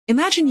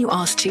Imagine you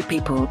ask two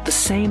people the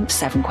same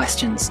 7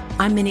 questions.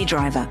 I'm Minnie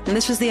Driver, and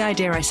this was the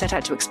idea I set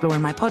out to explore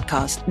in my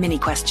podcast, Minnie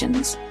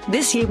Questions.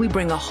 This year, we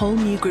bring a whole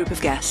new group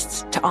of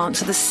guests to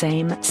answer the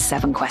same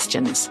 7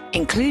 questions,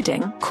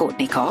 including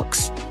Courtney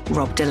Cox,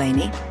 Rob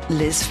Delaney,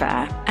 Liz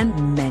Phair,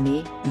 and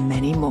many,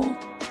 many more.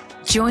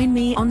 Join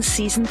me on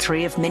Season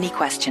 3 of Minnie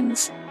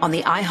Questions on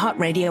the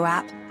iHeartRadio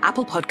app,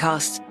 Apple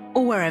Podcasts,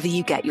 or wherever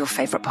you get your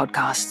favorite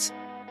podcasts.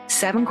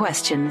 7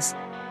 questions,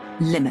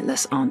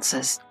 limitless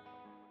answers.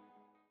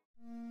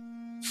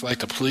 It's like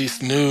the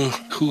police knew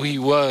who he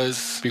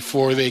was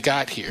before they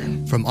got here.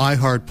 From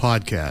iHeart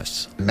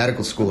Podcasts. The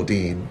medical school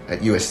dean at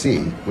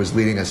USC was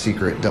leading a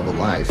secret double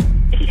life.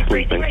 Is he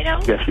breathing right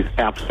now? Yes, he's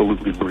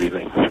absolutely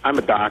breathing. I'm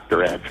a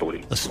doctor,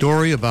 actually. A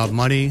story about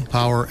money,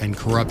 power, and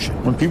corruption.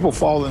 When people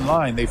fall in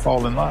line, they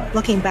fall in line.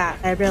 Looking back,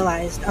 I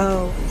realized,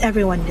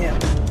 everyone knew.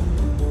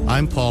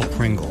 I'm Paul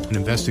Pringle, an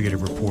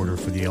investigative reporter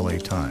for the LA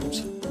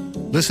Times.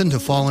 Listen to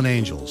Fallen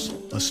Angels,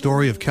 a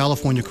story of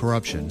California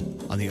corruption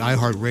on the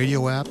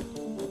iHeartRadio app,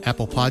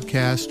 Apple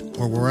Podcast,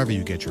 or wherever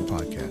you get your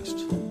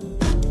podcasts.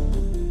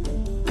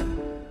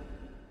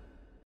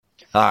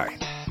 Hi,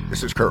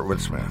 this is Kurtwood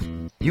Smith.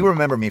 You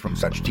remember me from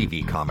such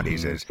TV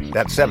comedies as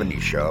That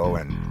 70s Show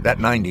and That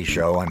 90s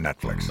Show on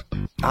Netflix.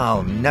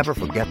 I'll never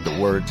forget the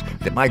words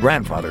that my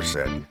grandfather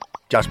said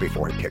just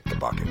before he kicked the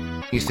bucket.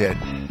 He said,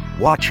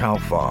 "Watch how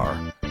far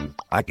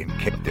I can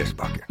kick this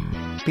bucket."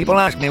 People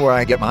ask me where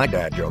I get my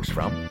dad jokes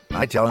from.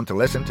 I tell them to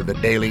listen to the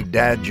Daily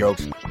Dad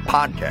Jokes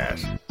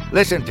podcast.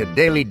 Listen to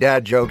Daily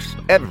Dad Jokes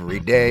every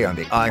day on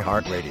the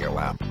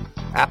iHeartRadio app,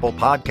 Apple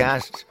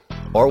Podcasts,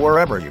 or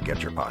wherever you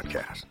get your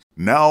podcasts.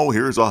 Now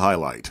here's a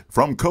highlight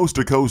from Coast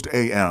to Coast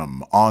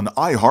AM on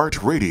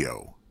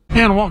iHeartRadio.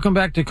 And welcome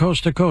back to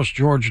Coast.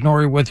 George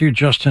Norrie with you.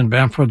 Justin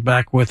Bamford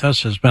back with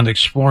us has been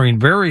exploring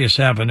various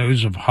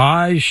avenues of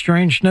high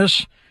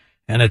strangeness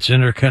and its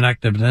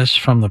interconnectedness,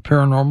 from the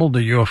paranormal to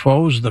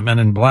UFOs, the men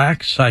in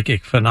black,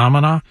 psychic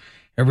phenomena,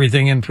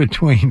 everything in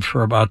between,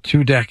 for about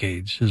 2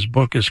 decades. His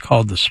book is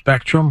called The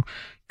Spectrum,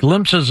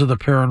 Glimpses of the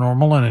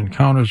Paranormal and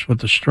Encounters with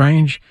the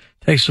Strange.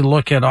 Takes a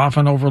look at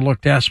often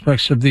overlooked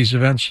aspects of these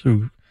events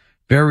through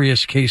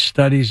various case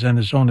studies and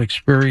his own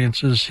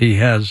experiences. He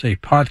has a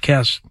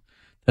podcast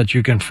that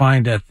you can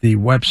find at the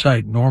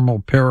website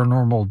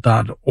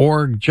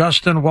normalparanormal.org.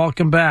 Justin,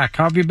 welcome back.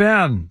 How have you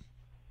been?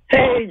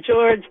 Hey,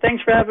 George.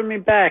 Thanks for having me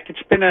back.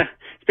 It's been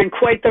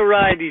quite the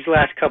ride these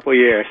last couple of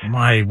years.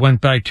 My,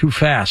 went by too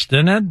fast,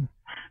 didn't it?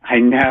 I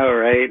know,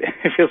 right?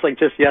 It feels like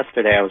just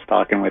yesterday I was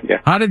talking with you.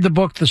 How did the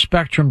book The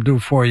Spectrum do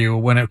for you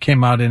when it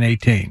came out in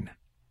 2018?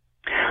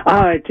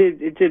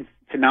 It did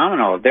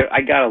phenomenal.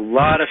 I got a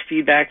lot of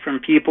feedback from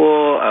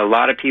people. A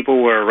lot of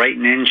people were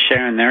writing in,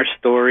 sharing their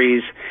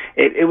stories.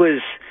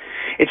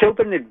 It's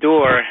opened the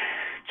door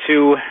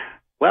to,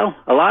 well,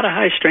 a lot of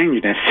high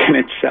strangeness in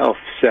itself.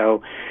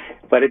 So,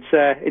 but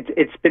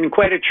it's been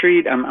quite a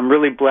treat. I'm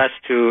really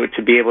blessed to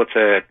be able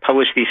to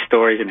publish these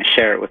stories and to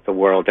share it with the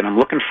world. And I'm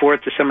looking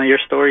forward to some of your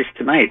stories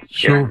tonight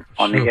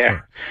on the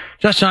air.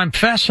 Justin, I'm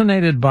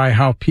fascinated by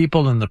how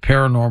people in the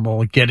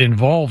paranormal get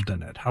involved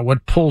in it, how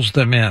it pulls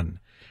them in.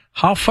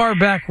 How far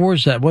back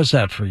was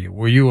that for you?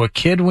 Were you a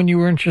kid when you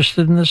were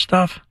interested in this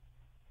stuff?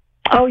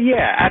 Oh,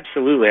 yeah,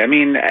 absolutely. I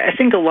mean, I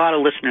think a lot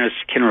of listeners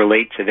can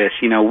relate to this.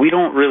 You know, we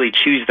don't really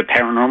choose the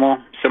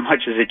paranormal so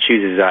much as it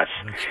chooses us.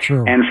 That's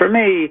true. And for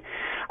me,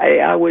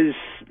 I was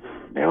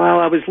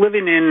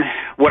living in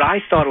what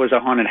I thought was a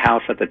haunted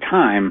house at the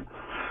time,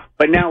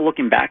 but now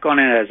looking back on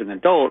it as an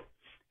adult,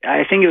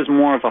 I think it was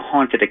more of a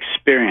haunted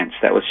experience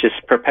that was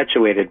just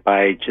perpetuated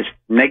by just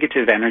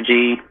negative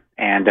energy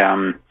and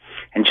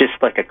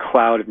just like a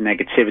cloud of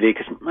negativity,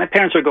 because my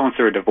parents were going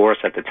through a divorce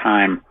at the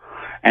time.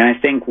 And I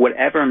think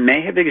whatever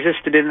may have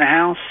existed in the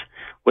house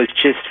was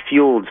just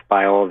fueled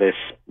by all this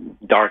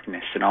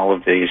darkness and all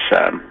of these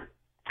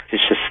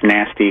just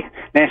nasty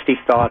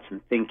thoughts and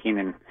thinking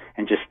and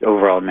just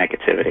overall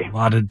negativity.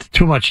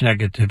 Too much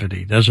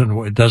negativity. It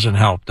doesn't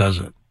help, does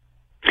it?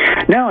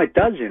 No, it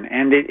doesn't.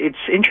 And it's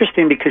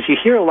interesting because you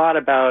hear a lot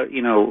about,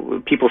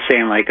 people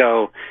saying like,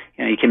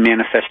 you can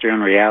manifest your own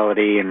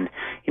reality and,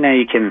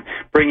 you can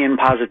bring in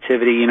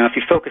positivity. If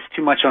you focus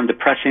too much on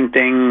depressing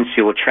things,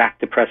 you'll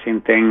attract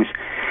depressing things.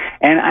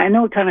 And I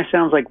know it kind of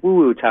sounds like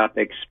woo-woo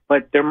topics,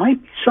 but there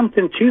might be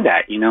something to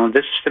that.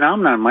 This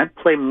phenomenon might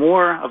play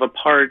more of a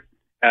part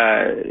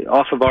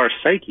off of our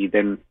psyche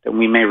than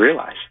we may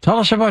realize. Tell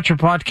us about your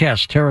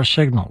podcast, Terra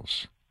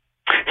Signals.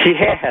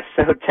 Yeah,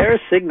 so Terra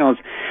Signals,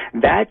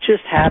 that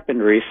just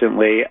happened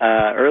recently,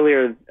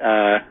 earlier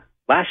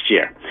last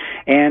year.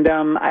 And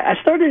I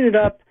started it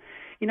up,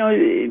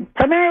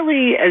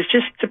 primarily as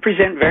just to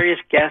present various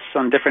guests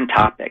on different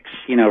topics,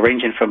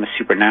 ranging from the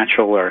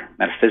supernatural or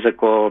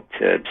metaphysical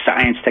to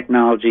science,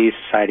 technology,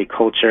 society,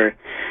 culture,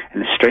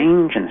 and the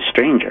strange and the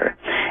stranger.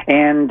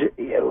 And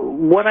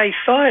what I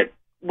thought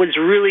was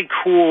really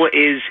cool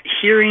is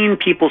hearing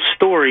people's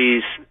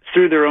stories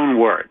through their own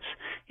words.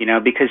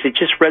 because it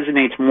just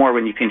resonates more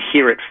when you can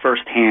hear it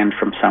firsthand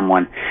from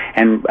someone.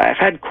 And I've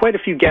had quite a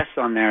few guests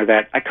on there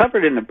that I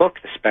covered in the book,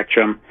 The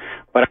Spectrum,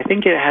 but I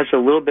think it has a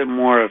little bit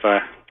more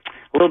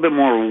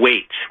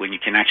weight when you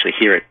can actually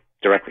hear it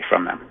directly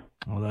from them.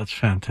 Well, that's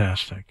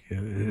fantastic.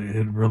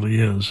 It really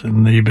is.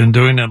 And you've been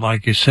doing it,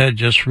 like you said,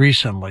 just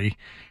recently.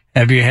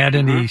 Have you had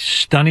any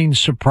stunning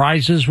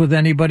surprises with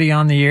anybody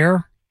on the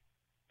air?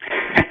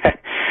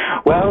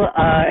 Well,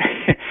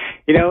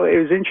 it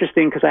was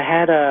interesting because I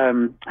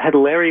had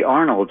Larry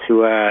Arnold,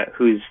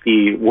 who's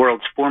the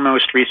world's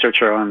foremost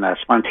researcher on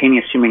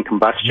spontaneous human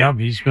combustion. Yep,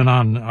 he's been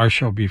on our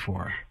show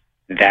before.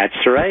 That's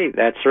right.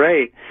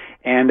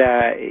 And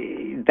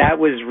that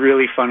was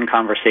really fun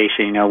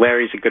conversation.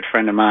 Larry's a good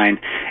friend of mine,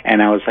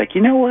 and I was like,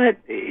 you know what?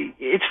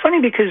 It's funny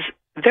because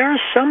there are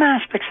some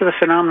aspects of the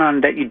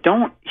phenomenon that you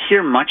don't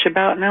hear much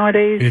about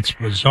nowadays. It's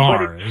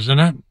bizarre, isn't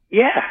it?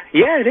 Yeah,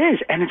 it is,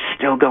 and it's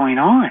still going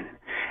on.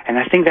 And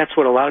I think that's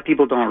what a lot of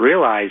people don't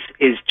realize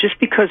is just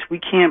because we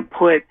can't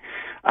put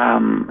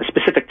a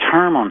specific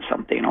term on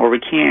something or we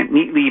can't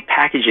neatly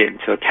package it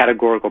into a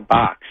categorical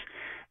box,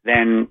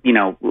 then,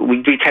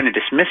 we tend to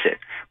dismiss it.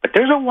 But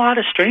there's a lot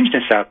of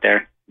strangeness out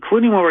there,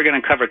 including what we're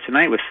going to cover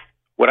tonight with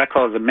what I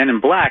call the Men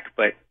in Black,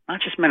 but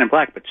not just Men in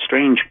Black, but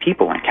strange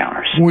people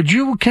encounters. Would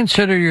you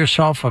consider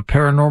yourself a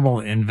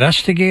paranormal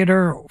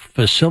investigator,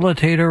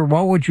 facilitator?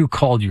 What would you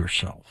call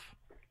yourself?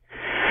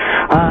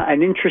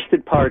 An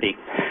interested party.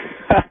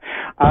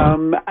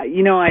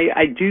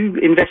 I do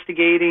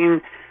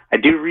investigating, I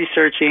do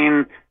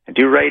researching, I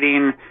do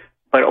writing,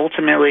 but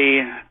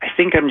ultimately, I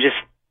think I'm just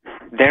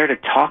there to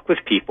talk with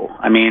people.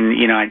 I mean,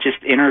 I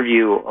just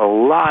interview a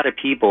lot of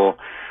people,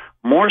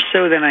 more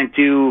so than I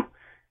do,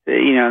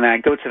 and I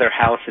go to their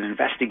house and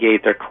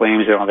investigate their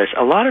claims and all this.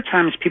 A lot of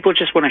times people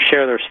just want to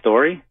share their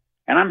story,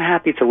 and I'm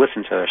happy to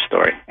listen to their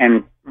story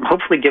and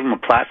hopefully give them a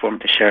platform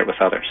to share it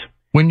with others.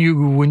 When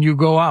you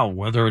go out,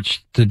 whether it's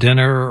to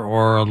dinner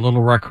or a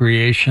little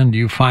recreation, do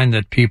you find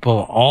that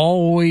people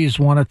always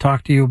want to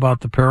talk to you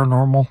about the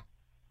paranormal?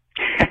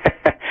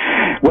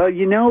 Well,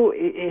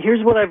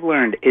 here's what I've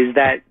learned is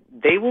that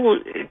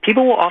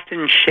people will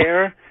often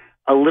share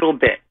a little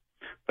bit,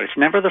 but it's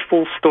never the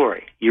full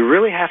story. You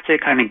really have to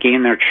kind of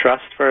gain their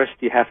trust first.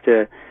 You have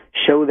to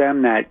show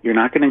them that you're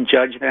not going to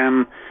judge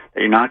them,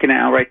 that you're not going to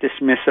outright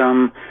dismiss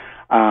them.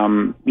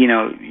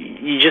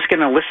 You're just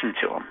going to listen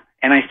to them.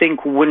 And I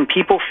think when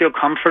people feel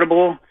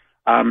comfortable,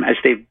 as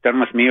they've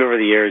done with me over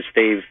the years,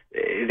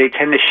 they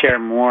tend to share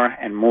more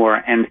and more.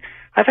 And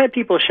I've had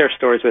people share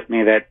stories with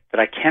me that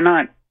I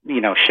cannot,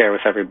 share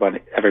with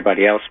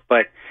everybody else.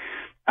 But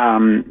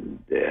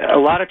a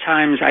lot of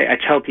times I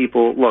tell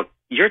people, look,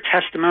 your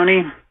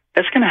testimony,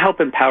 that's going to help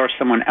empower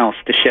someone else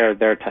to share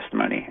their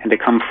testimony and to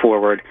come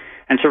forward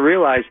and to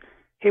realize,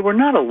 hey, we're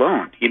not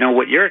alone.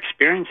 What you're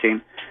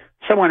experiencing,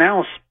 someone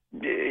else,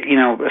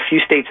 a few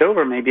states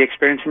over may be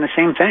experiencing the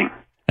same thing.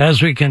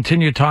 As we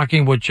continue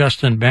talking with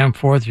Justin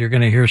Bamforth, you're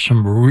going to hear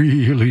some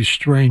really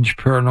strange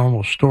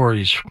paranormal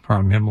stories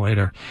from him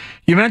later.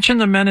 You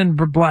mentioned the Men in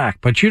Black,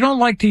 but you don't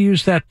like to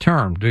use that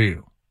term, do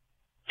you?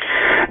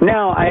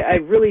 No, I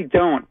really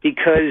don't,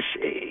 because,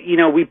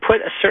 we put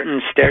a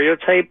certain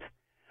stereotype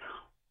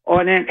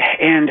on it,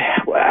 and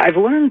I've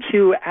learned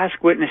to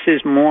ask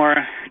witnesses more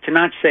to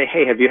not say,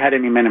 hey, have you had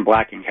any Men in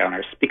Black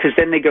encounters? Because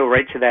then they go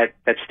right to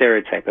that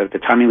stereotype of the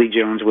Tommy Lee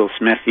Jones, Will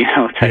Smith,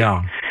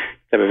 type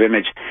of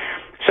image.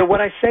 So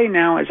what I say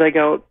now is I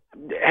go,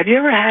 have you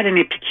ever had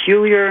any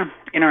peculiar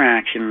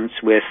interactions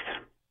with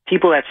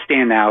people that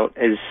stand out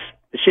as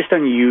it's just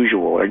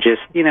unusual or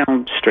just,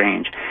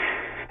 strange?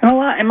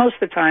 And most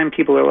of the time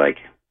people are like,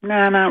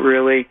 nah, not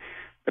really.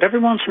 But every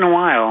once in a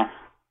while,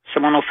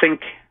 someone will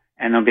think,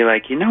 and they'll be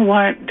like, you know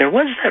what? There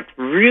was that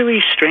really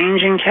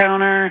strange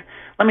encounter.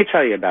 Let me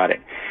tell you about it.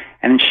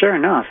 And sure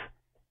enough,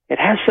 it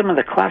has some of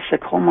the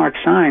classic hallmark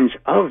signs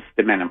of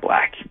the Men in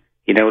Black.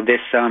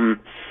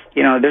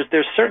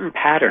 There's certain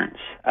patterns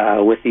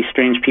with these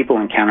strange people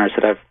encounters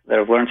that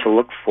I've learned to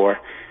look for,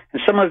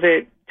 and some of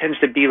it tends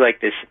to be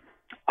like this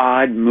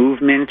odd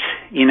movement,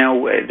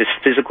 this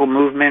physical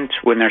movement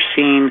when they're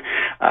seen.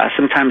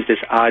 Sometimes this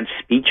odd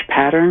speech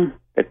pattern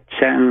that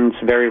sounds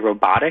very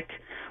robotic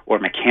or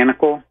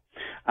mechanical.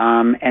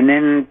 And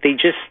then they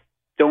just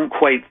don't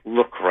quite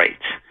look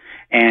right.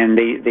 And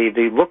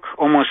they look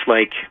almost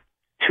like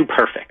too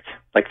perfect.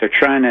 Like they're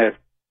trying to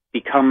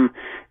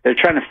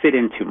fit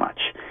in too much.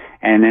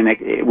 And then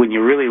when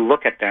you really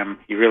look at them,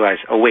 you realize,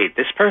 oh wait,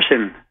 this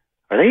person,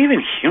 are they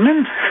even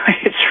human?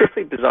 It's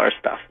really bizarre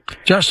stuff.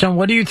 Justin,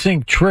 what do you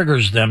think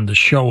triggers them to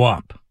show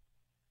up?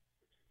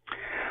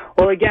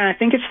 Well, again, I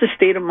think it's the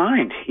state of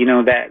mind,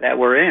 that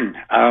we're in.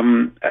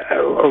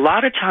 A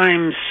lot of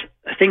times,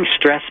 I think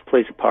stress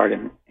plays a part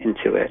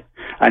into it.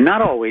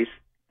 Not always,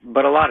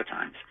 but a lot of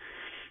times.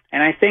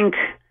 And I think,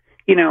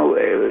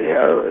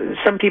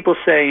 some people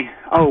say,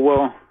 oh,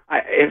 well,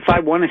 if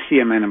I want to see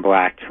a Men in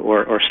Black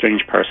or a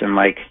strange person,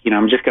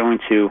 I'm just going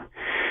to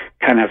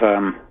kind of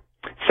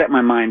set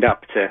my mind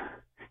up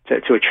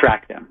to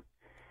attract them.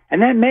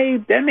 And that may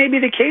be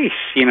the case,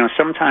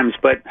 sometimes,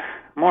 but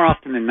more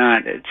often than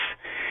not,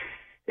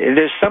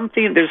 there's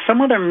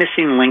some other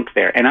missing link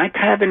there, and I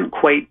haven't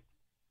quite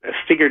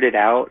figured it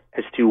out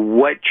as to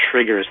what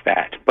triggers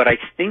that. But I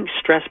think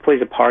stress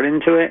plays a part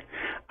into it.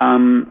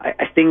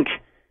 I think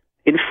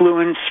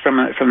influence from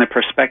the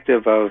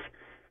perspective of,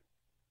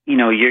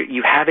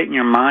 you have it in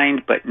your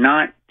mind, but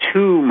not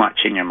too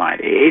much in your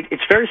mind.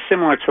 It's very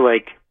similar to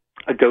like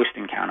a ghost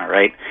encounter,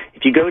 right?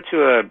 If you go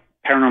to a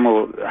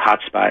paranormal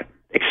hotspot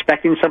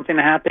expecting something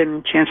to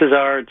happen, chances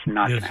are it's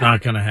not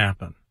going to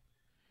happen.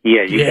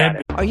 Yeah, you got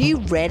it. Are you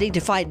ready to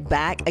fight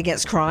back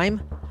against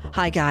crime?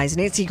 Hi guys,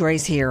 Nancy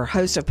Grace here,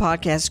 host of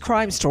podcast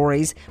Crime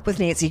Stories with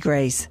Nancy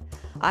Grace.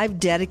 I've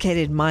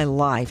dedicated my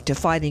life to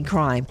fighting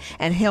crime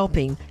and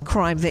helping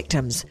crime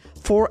victims.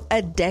 For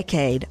a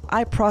decade,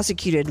 I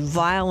prosecuted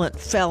violent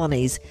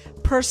felonies,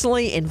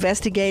 personally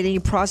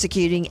investigating,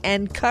 prosecuting,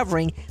 and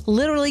covering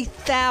literally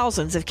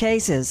thousands of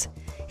cases.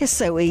 It's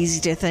so easy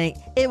to think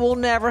it will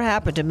never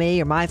happen to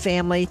me or my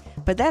family,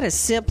 but that is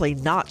simply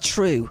not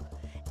true.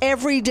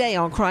 Every day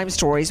on Crime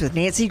Stories with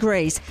Nancy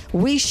Grace,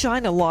 we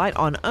shine a light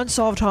on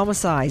unsolved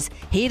homicides,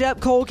 heat up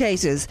cold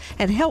cases,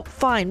 and help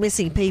find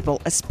missing people,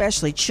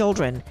 especially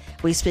children.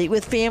 We speak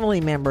with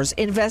family members,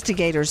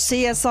 investigators,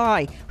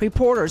 CSI,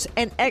 reporters,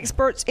 and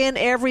experts in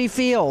every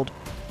field.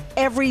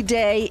 Every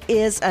day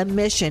is a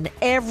mission.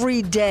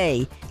 Every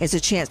day is a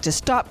chance to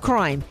stop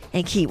crime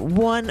and keep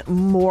one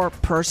more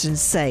person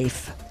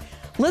safe.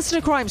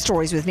 Listen to Crime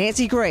Stories with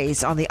Nancy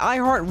Grace on the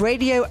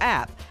iHeartRadio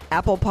app,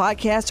 Apple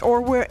Podcasts,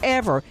 or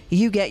wherever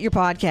you get your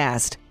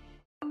podcast.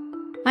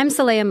 I'm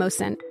Saleha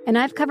Mohsen, and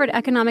I've covered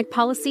economic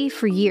policy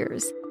for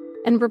years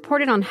and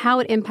reported on how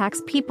it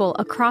impacts people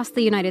across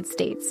the United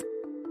States.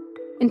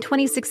 In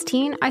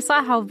 2016, I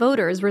saw how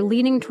voters were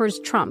leaning towards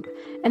Trump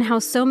and how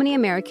so many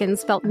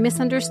Americans felt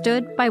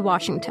misunderstood by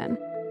Washington.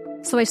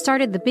 So I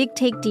started the Big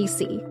Take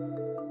DC.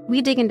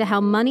 We dig into how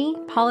money,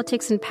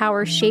 politics, and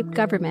power shape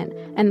government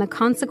and the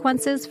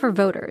consequences for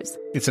voters.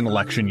 It's an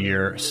election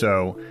year,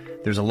 so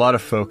there's a lot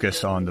of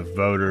focus on the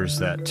voters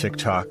that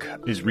TikTok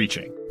is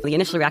reaching. The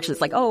initial reaction is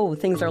like, oh,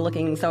 things are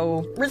looking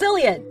so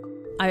resilient.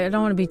 I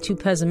don't want to be too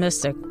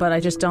pessimistic, but I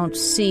just don't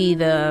see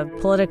the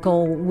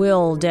political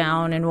will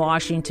down in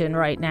Washington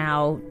right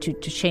now to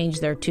change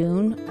their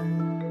tune.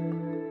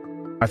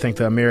 I think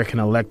the American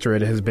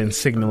electorate has been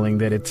signaling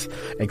that it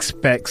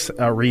expects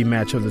a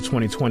rematch of the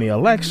 2020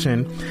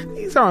 election.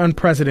 These are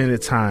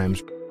unprecedented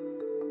times.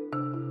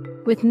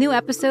 With new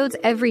episodes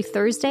every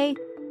Thursday,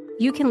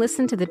 you can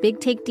listen to the Big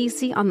Take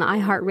DC on the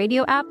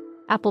iHeartRadio app,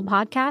 Apple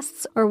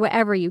Podcasts, or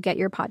wherever you get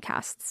your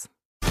podcasts.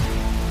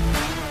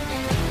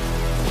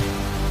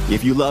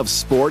 If you love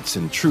sports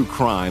and true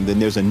crime, then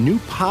there's a new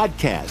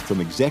podcast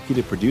from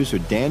executive producer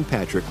Dan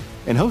Patrick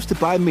and hosted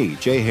by me,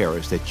 Jay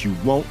Harris, that you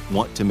won't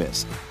want to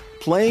miss.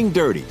 Playing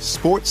Dirty: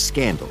 Sports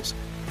Scandals.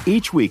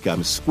 Each week,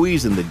 I'm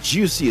squeezing the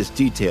juiciest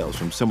details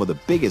from some of the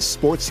biggest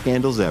sports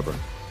scandals ever.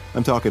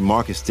 I'm talking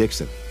Marcus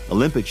Dixon,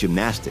 Olympic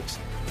gymnastics,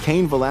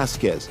 Cain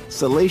Velasquez,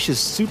 salacious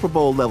Super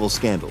Bowl-level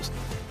scandals.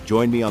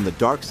 Join me on the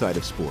dark side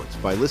of sports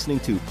by listening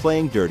to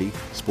Playing Dirty: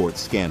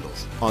 Sports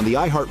Scandals on the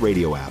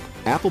iHeartRadio app,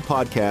 Apple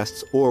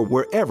Podcasts, or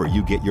wherever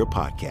you get your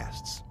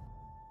podcasts.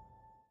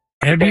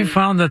 Have you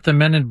found that the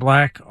men in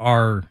black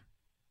are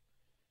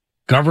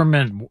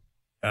government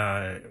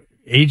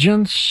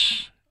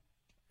agents,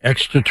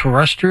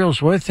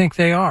 extraterrestrials? What do you think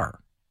they are?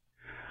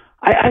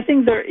 I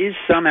think there is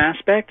some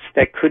aspects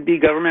that could be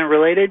government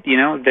related.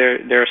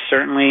 There are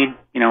certainly,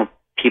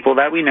 people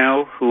that we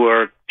know who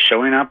are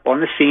showing up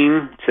on the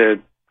scene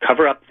to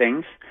cover up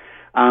things.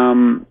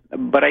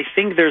 But I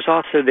think there's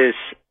also this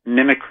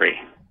mimicry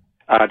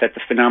that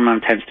the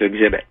phenomenon tends to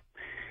exhibit.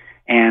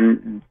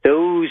 And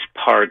those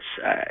parts,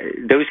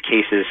 those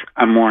cases,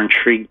 I'm more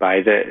intrigued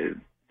by.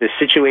 The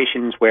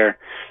situations where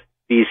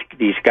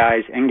these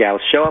guys and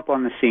gals show up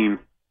on the scene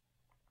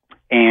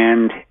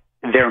and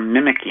they're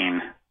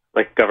mimicking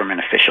like a government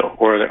official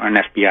or an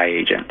FBI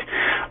agent.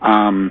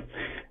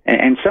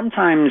 And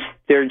sometimes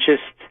they're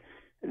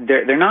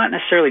not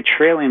necessarily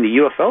trailing the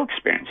UFO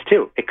experience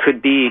too. It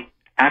could be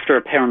after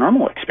a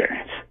paranormal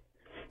experience.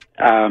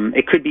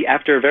 It could be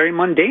after a very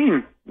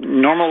mundane,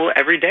 normal,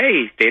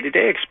 everyday,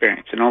 day-to-day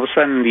experience. And all of a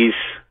sudden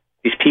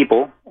these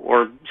people,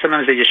 or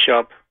sometimes they just show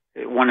up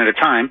one at a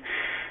time,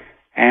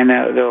 and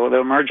they'll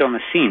emerge on the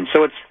scene.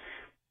 So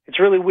it's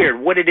really weird.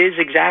 What it is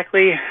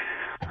exactly,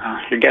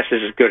 your guess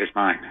is as good as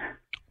mine.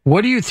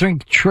 What do you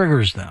think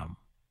triggers them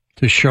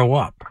to show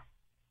up?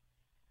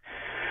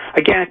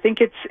 Again, I think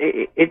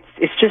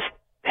it's just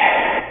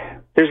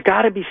there's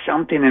got to be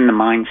something in the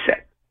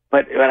mindset,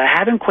 but I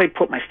haven't quite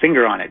put my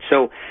finger on it.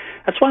 So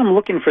that's why I'm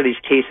looking for these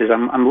cases.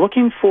 I'm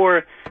looking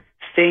for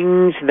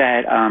things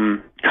that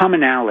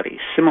commonalities,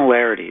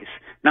 similarities,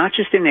 not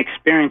just in the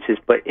experiences,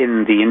 but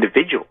in the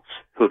individuals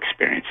who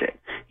experience it.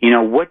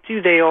 What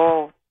do they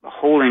all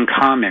hold in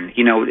common?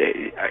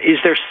 Is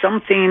there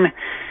something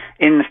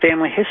in the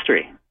family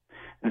history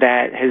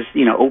that has,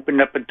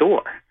 opened up a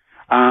door?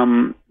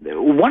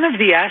 One of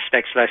the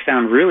aspects that I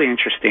found really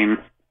interesting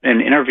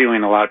in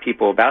interviewing a lot of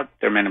people about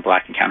their Men in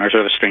Black encounters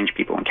or the strange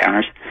people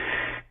encounters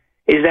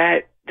is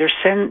that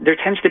there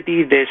tends to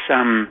be this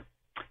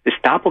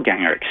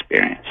doppelganger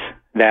experience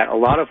that a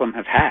lot of them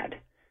have had.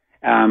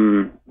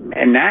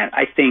 And that,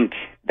 I think,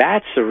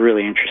 that's a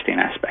really interesting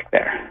aspect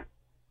there.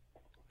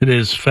 It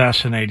is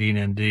fascinating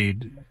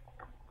indeed.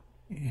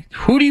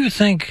 Who do you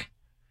think,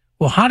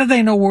 well, how do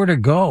they know where to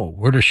go,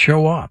 where to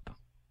show up?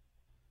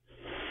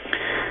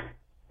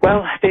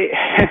 Well, they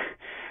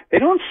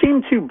don't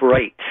seem too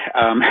bright,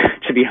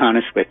 to be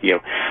honest with you.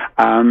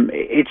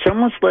 It's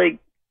almost like...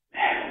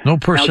 No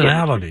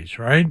personalities,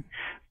 right?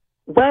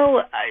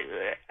 Well,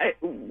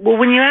 well,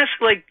 when you ask,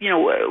 like, you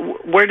know,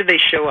 where do they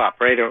show up,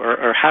 right,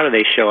 or how do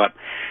they show up?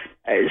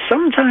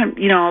 Sometimes,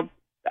 you know,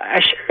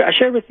 I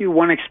shared with you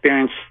one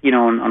experience, you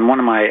know, on one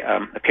of my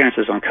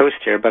appearances on Coast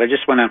here, but I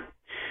just want to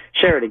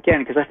share it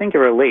again because I think it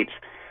relates.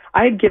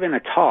 I had given a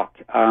talk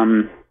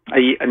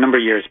a number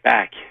of years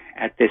back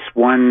at this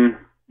one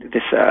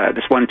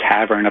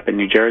tavern up in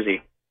New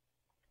Jersey,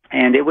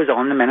 and it was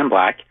on the Men in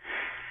Black.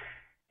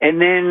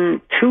 And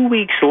then 2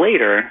 weeks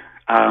later,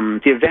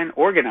 the event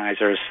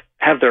organizers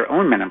have their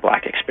own Men in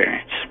Black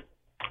experience,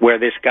 where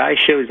this guy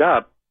shows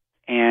up,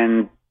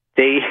 and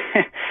it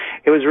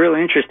was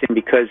really interesting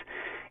because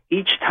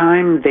each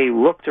time they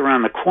looked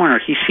around the corner,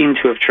 he seemed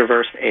to have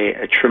traversed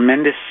a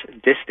tremendous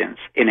distance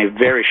in a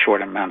very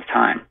short amount of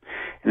time.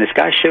 And this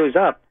guy shows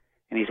up,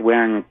 and he's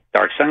wearing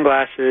dark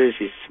sunglasses.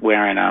 He's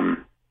wearing I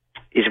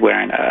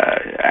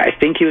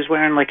think he was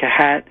wearing like a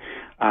hat,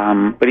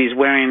 but he's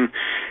wearing,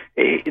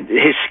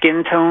 his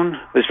skin tone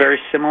was very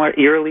similar,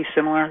 eerily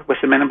similar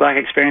with the Men in Black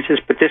experiences.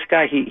 But this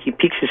guy, he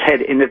peeks his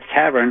head into the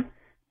tavern,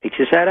 peeks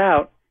his head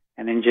out,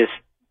 and then just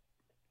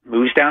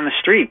moves down the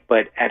street,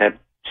 but at a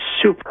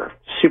super,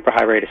 super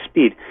high rate of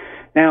speed.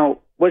 Now,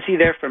 was he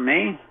there for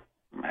me?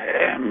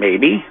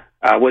 Maybe.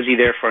 Was he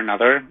there for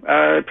another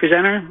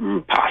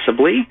presenter?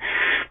 Possibly.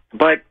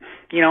 But,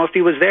 you know, if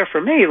he was there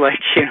for me, like,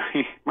 you know,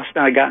 he must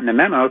not have gotten the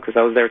memo because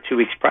I was there 2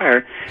 weeks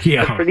prior.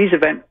 Yeah. But for these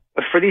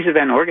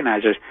event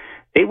organizers,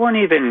 they weren't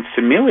even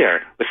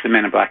familiar with the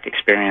Men in Black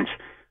experience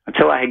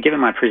until I had given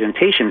my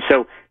presentation.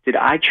 So did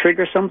I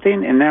trigger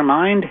something in their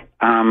mind?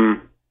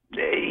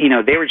 You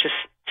know, they were just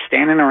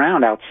standing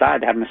around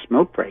outside having a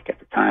smoke break at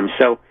the time.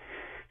 So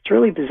it's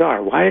really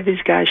bizarre. Why did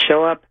these guys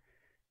show up?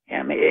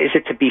 Is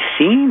it to be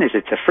seen? Is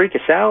it to freak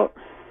us out?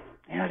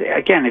 You know,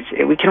 again,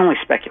 we can only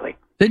speculate.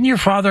 Didn't your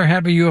father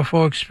have a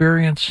UFO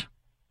experience?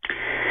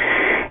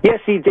 Yes,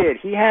 he did.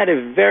 He had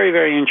a very,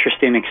 very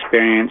interesting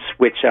experience,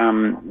 which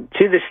to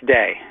this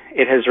day,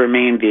 it has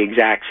remained the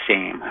exact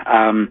same.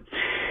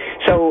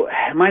 So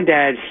my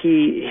dad,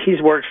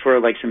 he's worked for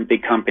like some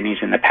big companies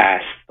in the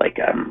past, like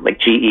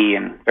GE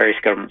and various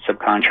government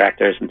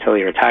subcontractors until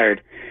he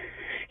retired.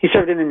 He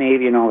served in the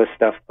Navy and all this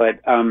stuff, but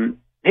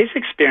his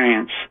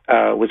experience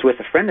was with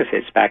a friend of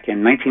his back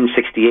in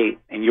 1968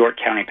 in York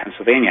County,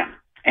 Pennsylvania.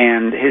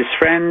 And his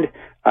friend,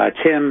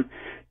 Tim,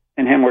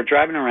 and him were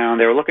driving around.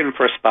 They were looking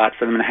for a spot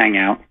for them to hang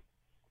out.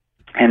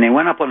 And they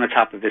went up on the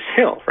top of this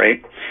hill,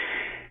 right?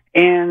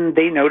 And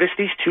they noticed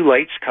these two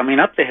lights coming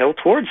up the hill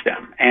towards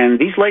them. And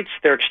these lights,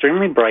 they're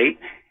extremely bright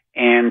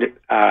and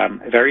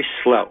very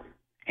slow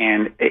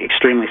and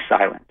extremely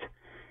silent.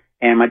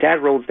 And my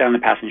dad rolls down the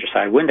passenger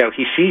side window.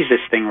 He sees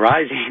this thing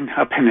rising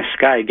up in the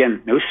sky.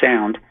 Again, no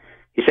sound.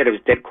 He said it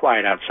was dead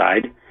quiet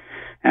outside.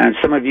 And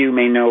some of you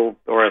may know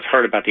or have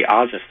heard about the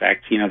Oz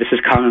effect. You know, this is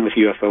common with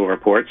UFO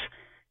reports.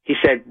 He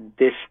said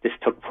this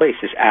took place,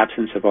 this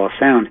absence of all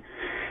sound.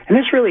 And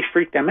this really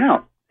freaked them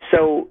out.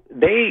 So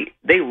they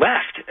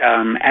left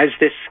as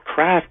this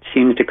craft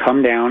seemed to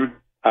come down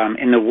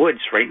in the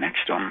woods right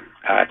next to them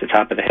at the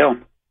top of the hill.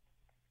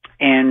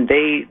 And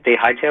they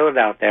hightailed it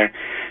out there.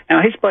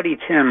 Now, his buddy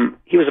Tim,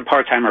 he was a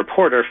part-time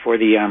reporter for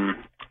the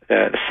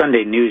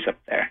Sunday News up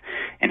there,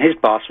 and his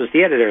boss was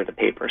the editor of the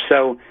paper.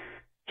 So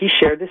he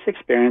shared this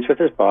experience with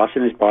his boss,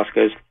 and his boss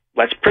goes,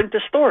 "Let's print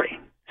the story."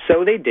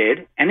 So they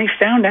did, and they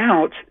found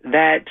out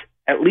that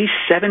at least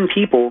 7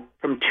 people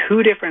from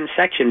 2 different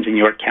sections in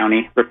York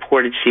County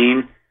reported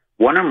seeing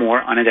one or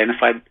more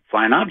unidentified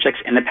flying objects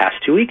in the past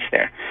 2 weeks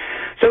there.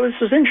 So this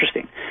was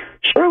interesting.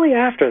 Shortly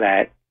after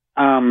that,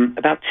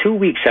 about 2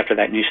 weeks after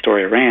that news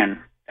story ran,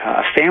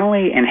 a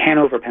family in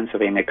Hanover,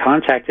 Pennsylvania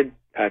contacted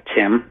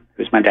Tim,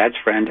 who's my dad's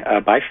friend,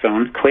 by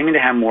phone, claiming to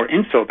have more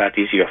info about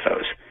these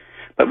UFOs,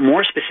 but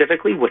more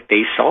specifically what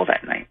they saw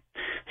that night.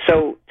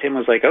 So Tim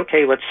was like,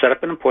 okay, let's set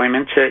up an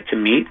appointment to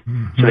meet.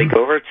 Mm-hmm. So they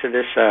go over to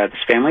this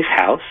family's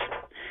house,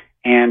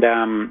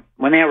 and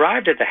when they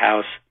arrived at the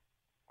house,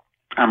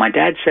 my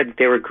dad said that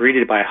they were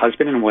greeted by a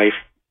husband and wife,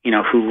 you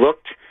know, who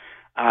looked,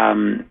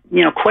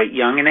 you know, quite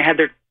young, and they had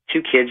their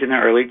 2 kids in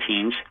their early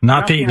teens.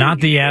 Not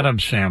the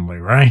Addams family,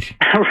 right?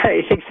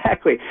 Right,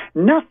 exactly.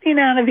 Nothing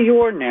out of the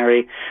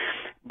ordinary.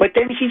 But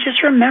then he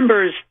just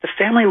remembers the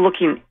family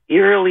looking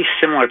eerily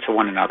similar to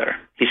one another.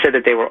 He said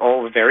that they were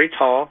all very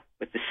tall,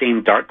 with the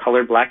same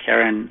dark-colored black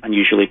hair and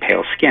unusually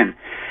pale skin.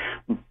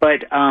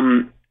 But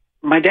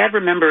my dad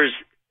remembers,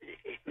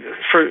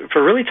 for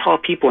really tall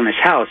people in his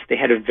house, they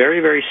had a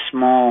very, very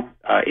small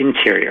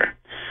interior,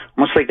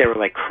 almost like they were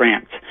like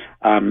cramped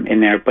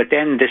in there. But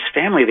then this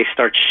family, they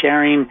start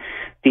sharing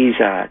these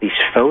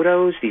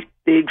photos, these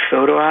big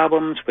photo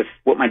albums with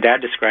what my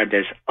dad described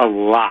as a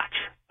lot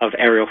of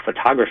aerial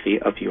photography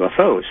of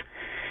UFOs.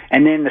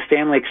 And then the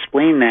family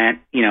explained that,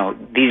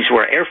 these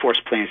were Air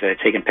Force planes that had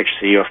taken pictures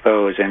of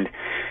UFOs. And,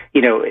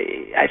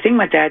 I think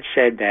my dad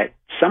said that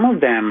some of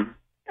them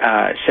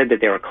said that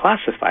they were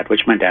classified,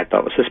 which my dad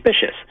thought was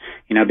suspicious,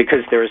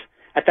 because there was,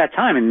 at that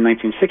time in the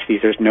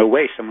 1960s, there's no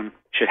way someone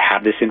should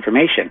have this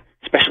information,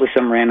 especially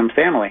some random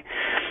family.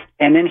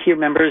 And then he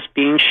remembers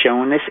being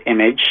shown this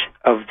image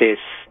of this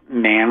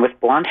man with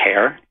blonde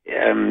hair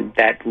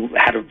that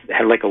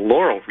had like a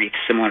laurel wreath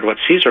similar to what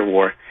Caesar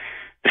wore.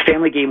 The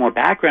family gave more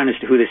background as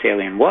to who this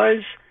alien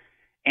was,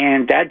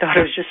 and Dad thought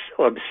it was just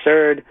so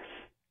absurd.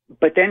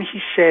 But then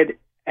he said,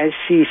 as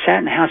he sat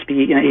in the house,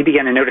 he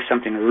began to notice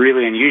something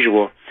really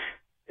unusual.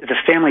 The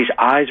family's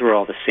eyes were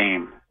all the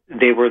same.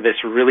 They were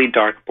this really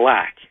dark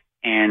black,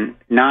 and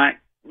not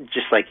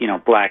just like,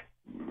 black,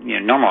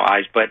 normal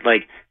eyes, but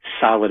like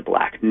solid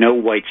black, no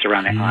whites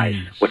around the eyes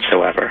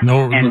whatsoever.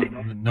 No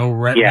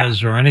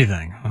retinas or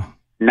anything. Huh?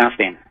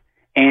 Nothing.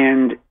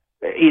 And,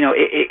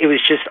 it was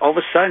just all of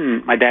a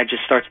sudden, my dad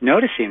just starts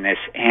noticing this.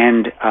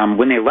 And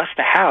when they left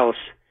the house,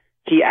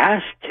 he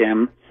asked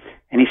Tim,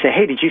 and he said,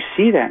 "Hey, did you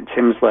see that?" And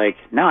Tim's like,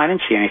 "No, I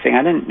didn't see anything.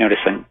 I didn't notice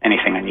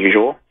anything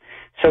unusual."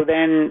 So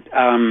then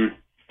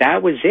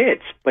that was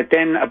it. But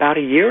then about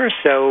a year or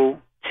so,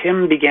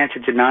 Tim began to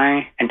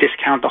deny and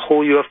discount the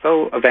whole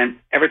UFO event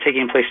ever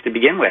taking place to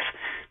begin with,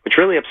 which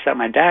really upset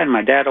my dad. And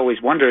my dad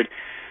always wondered,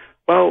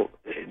 well,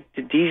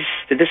 did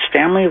this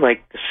family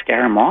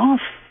scare him off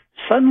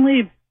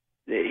suddenly?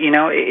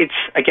 It's,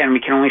 again, we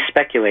can only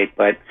speculate,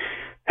 but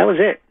that was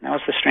it. That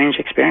was the strange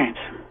experience.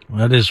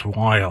 That is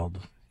wild.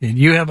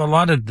 You have a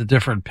lot of the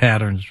different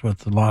patterns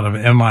with a lot of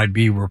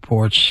MIB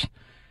reports.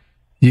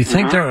 Do you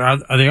think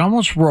are they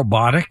almost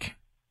robotic?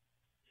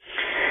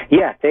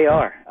 Yeah, they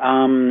are.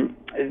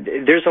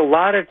 There's a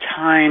lot of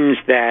times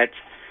that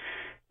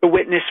the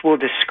witness will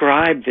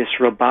describe this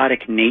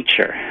robotic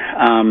nature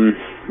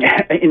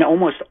in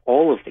almost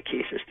all of the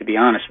cases, to be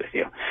honest with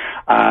you.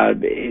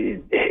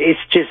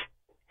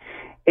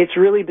 It's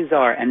really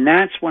bizarre. And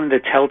that's one of the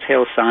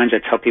telltale signs I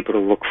tell people to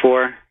look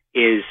for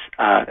is,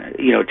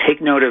 take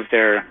note of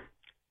their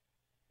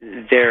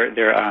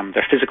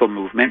physical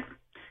movement,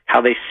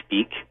 how they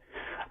speak.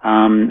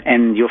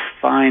 And you'll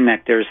find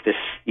that there's this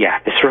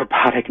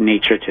robotic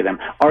nature to them.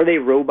 Are they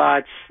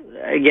robots?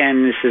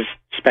 Again, this is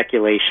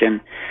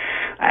speculation.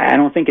 I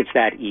don't think it's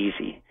that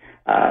easy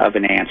of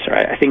an answer.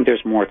 I think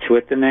there's more to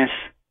it than this,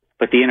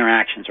 but the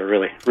interactions are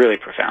really, really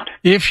profound.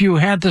 If you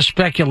had to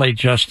speculate,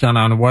 Justin,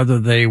 on whether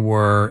they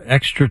were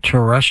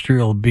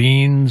extraterrestrial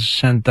beings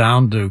sent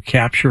down to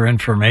capture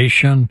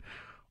information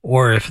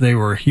or if they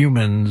were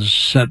humans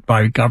sent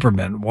by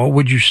government, what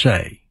would you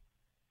say?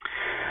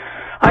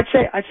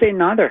 I'd say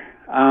neither.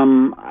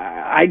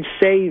 I'd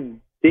say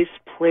this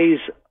plays,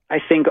 I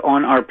think,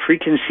 on our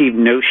preconceived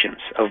notions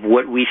of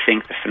what we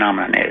think the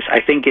phenomenon is. I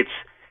think it's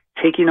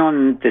taking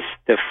on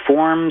the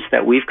forms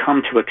that we've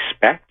come to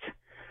expect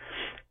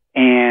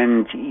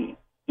and,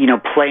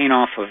 playing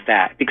off of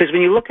that. Because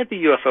when you look at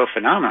the UFO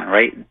phenomenon,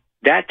 right,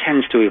 that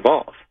tends to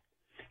evolve.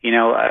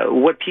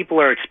 What people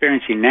are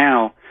experiencing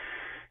now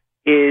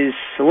is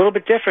a little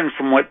bit different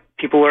from what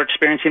people were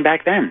experiencing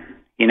back then.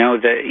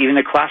 Even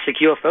the classic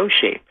UFO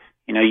shape.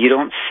 You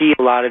don't see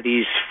a lot of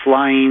these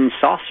flying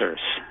saucers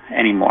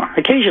anymore.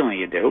 Occasionally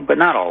you do, but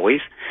not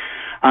always.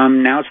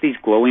 Now it's these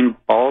glowing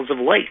balls of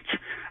light.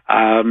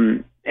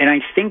 And I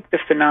think the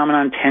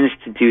phenomenon tends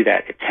to do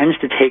that. It tends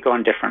to take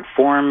on different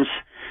forms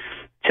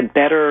to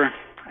better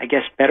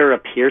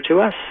appear to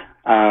us,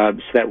 so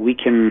that we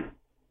can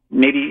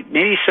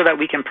maybe so that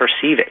we can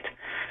perceive it.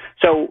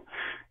 So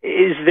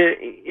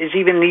is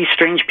even these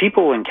strange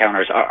people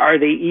encounters,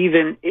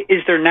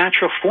 is their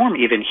natural form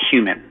even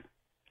human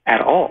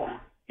at all?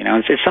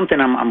 It's something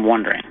I'm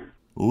wondering.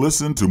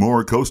 Listen to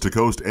more Coast to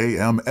Coast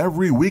AM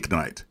every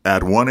weeknight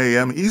at 1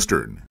 a.m.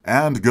 Eastern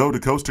and go to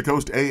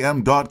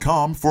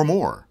coasttocoastam.com for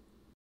more.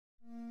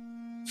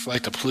 It's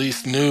like the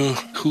police knew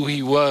who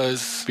he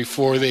was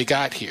before they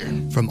got here.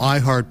 From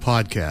iHeart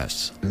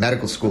Podcasts. The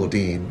medical school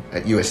dean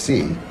at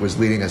USC was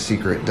leading a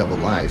secret double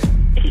life.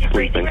 He's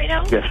breathing right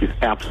now? Yes, he's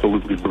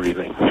absolutely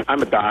breathing.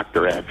 I'm a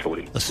doctor,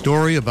 actually. A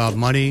story about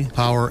money,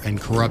 power, and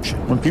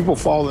corruption. When people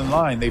fall in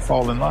line, they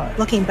fall in line.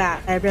 Looking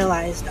back, I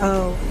realized,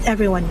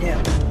 everyone knew.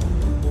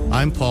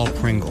 I'm Paul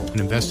Pringle,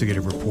 an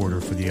investigative reporter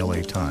for the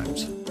LA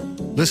Times.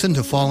 Listen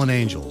to Fallen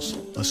Angels,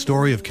 a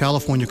story of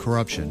California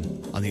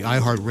corruption on the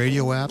iHeart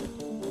Radio app,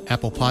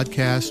 Apple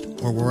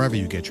Podcast, or wherever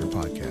you get your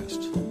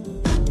podcasts.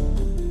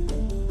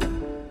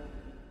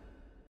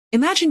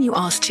 Imagine you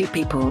ask two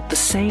people the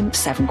same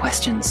 7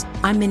 questions.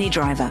 I'm Minnie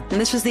Driver, and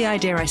this was the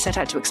idea I set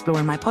out to explore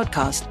in my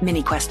podcast,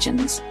 Mini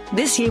Questions.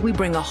 This year, we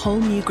bring a whole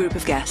new group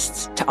of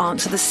guests to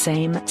answer the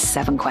same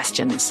 7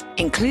 questions,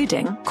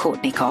 including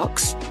Courtney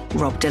Cox,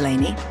 Rob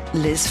Delaney,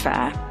 Liz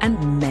Phair,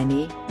 and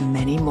many,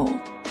 many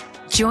more.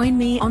 Join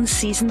me on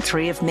Season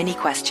 3 of Mini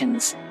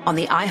Questions on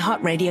the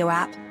iHeartRadio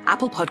app,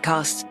 Apple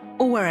Podcasts,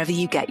 or wherever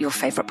you get your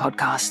favorite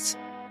podcasts.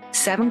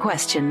 7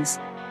 questions,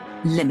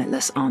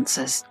 limitless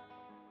answers.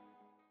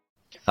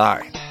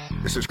 Hi,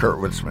 this is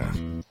Kurtwood Smith.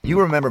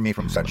 You remember me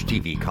from such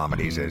TV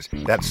comedies as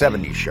That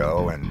 70s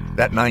Show and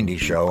That 90s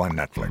Show on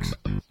Netflix.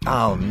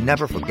 I'll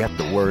never forget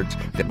the words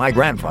that my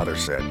grandfather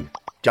said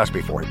just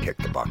before he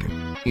kicked the bucket.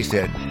 He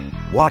said,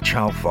 "Watch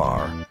how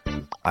far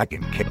I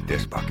can kick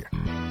this bucket."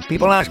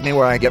 People ask me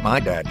where I get my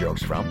dad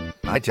jokes from.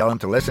 I tell them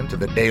to listen to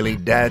the Daily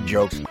Dad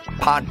Jokes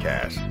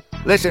podcast.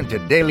 Listen to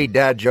Daily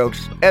Dad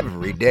Jokes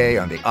every day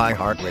on the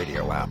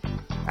iHeartRadio app,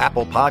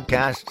 Apple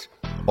Podcasts,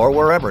 or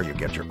wherever you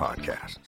get your podcasts.